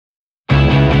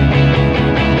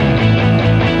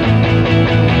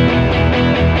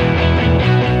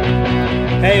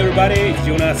everybody,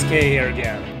 Jonas here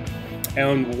again,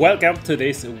 and welcome to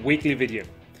this weekly video.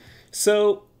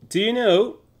 So, do you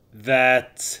know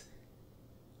that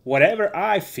whatever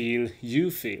I feel, you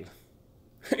feel?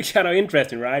 Kind of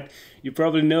interesting, right? You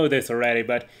probably know this already,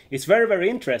 but it's very, very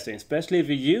interesting, especially if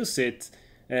you use it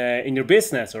in your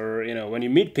business, or when you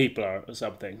meet people or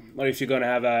something, or if you're gonna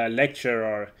have a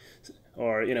lecture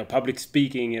or public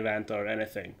speaking event or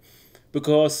anything,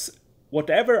 because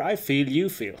whatever I feel, you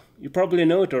feel. You probably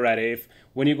know it already. If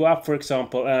when you go up, for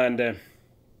example, and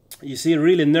you see a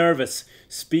really nervous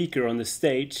speaker on the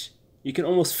stage, you can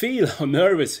almost feel how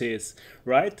nervous he is,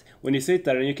 right? When you sit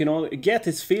there, and you can all get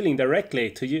his feeling directly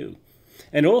to you.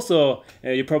 And also,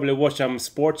 you probably watch some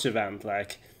sports event,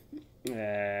 like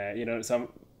some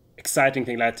exciting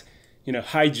thing, like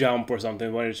high jump or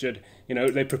something, where it should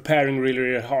they're preparing really,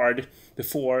 really hard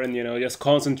before, and just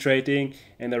concentrating,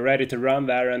 and they're ready to run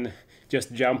there and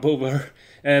just jump over,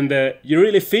 and you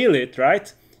really feel it,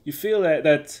 right? You feel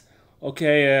that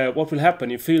okay, what will happen?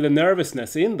 You feel the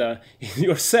nervousness in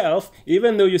yourself,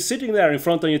 even though you're sitting there in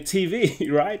front of your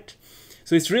TV, right?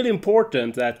 So it's really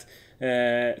important that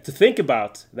to think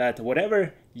about that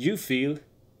whatever you feel,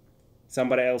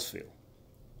 somebody else feel.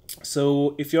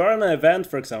 So if you're on an event,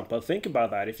 for example, think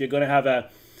about that. If you're going to have a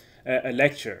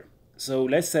lecture, so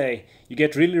let's say you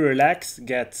get really relaxed,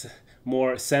 get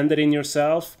more centered in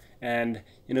yourself, and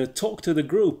talk to the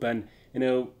group, and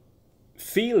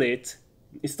feel it.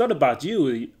 It's not about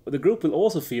you. The group will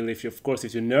also feel if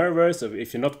you're nervous, or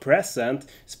if you're not present,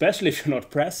 especially if you're not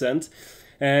present.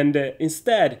 And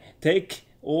instead take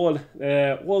all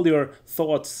your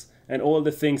thoughts and all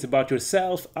the things about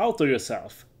yourself out of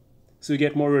yourself, so you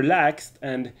get more relaxed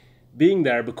and being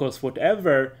there, because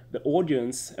whatever the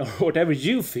audience or whatever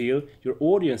you feel, your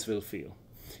audience will feel.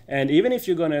 And even if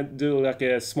you're gonna do like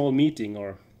a small meeting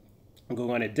or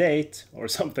go on a date or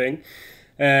something,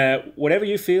 whatever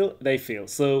you feel, they feel.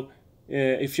 So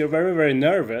if you're very, very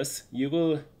nervous, you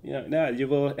will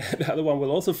the other one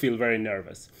will also feel very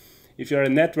nervous. If you're at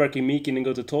a networking meeting and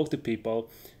go to talk to people,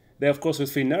 they of course will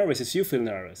feel nervous as you feel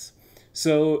nervous.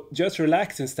 So just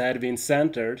relax instead, being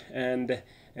centered. And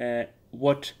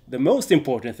what the most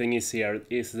important thing is here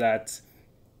is that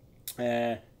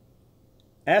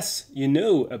as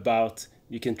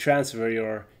you can transfer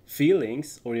your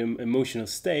feelings or your emotional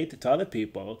state to other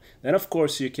people, then of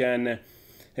course you can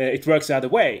it works the other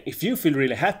way. If you feel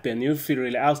really happy and you feel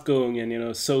really outgoing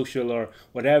and social or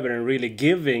whatever, and really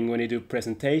giving when you do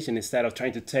presentation, instead of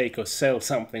trying to take or sell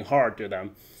something hard to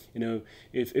them,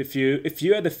 if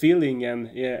you have the feeling and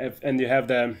you have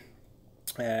the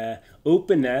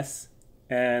openness,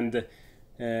 and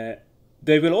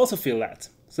they will also feel that,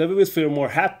 so they will feel more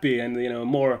happy and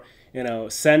more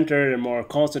centered and more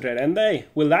concentrated, and they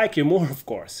will like you more, of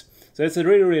course. So it's a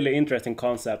really, really interesting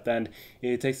concept, and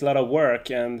it takes a lot of work,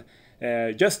 and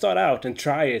just start out and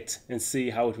try it and see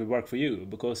how it will work for you,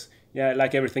 because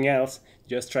like everything else,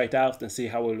 just try it out and see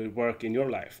how it will work in your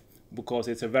life, because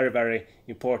it's a very, very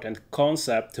important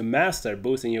concept to master,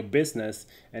 both in your business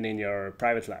and in your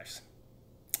private lives.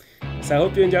 So I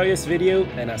hope you enjoy this video,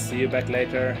 and I'll see you back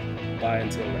later. Bye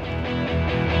until then.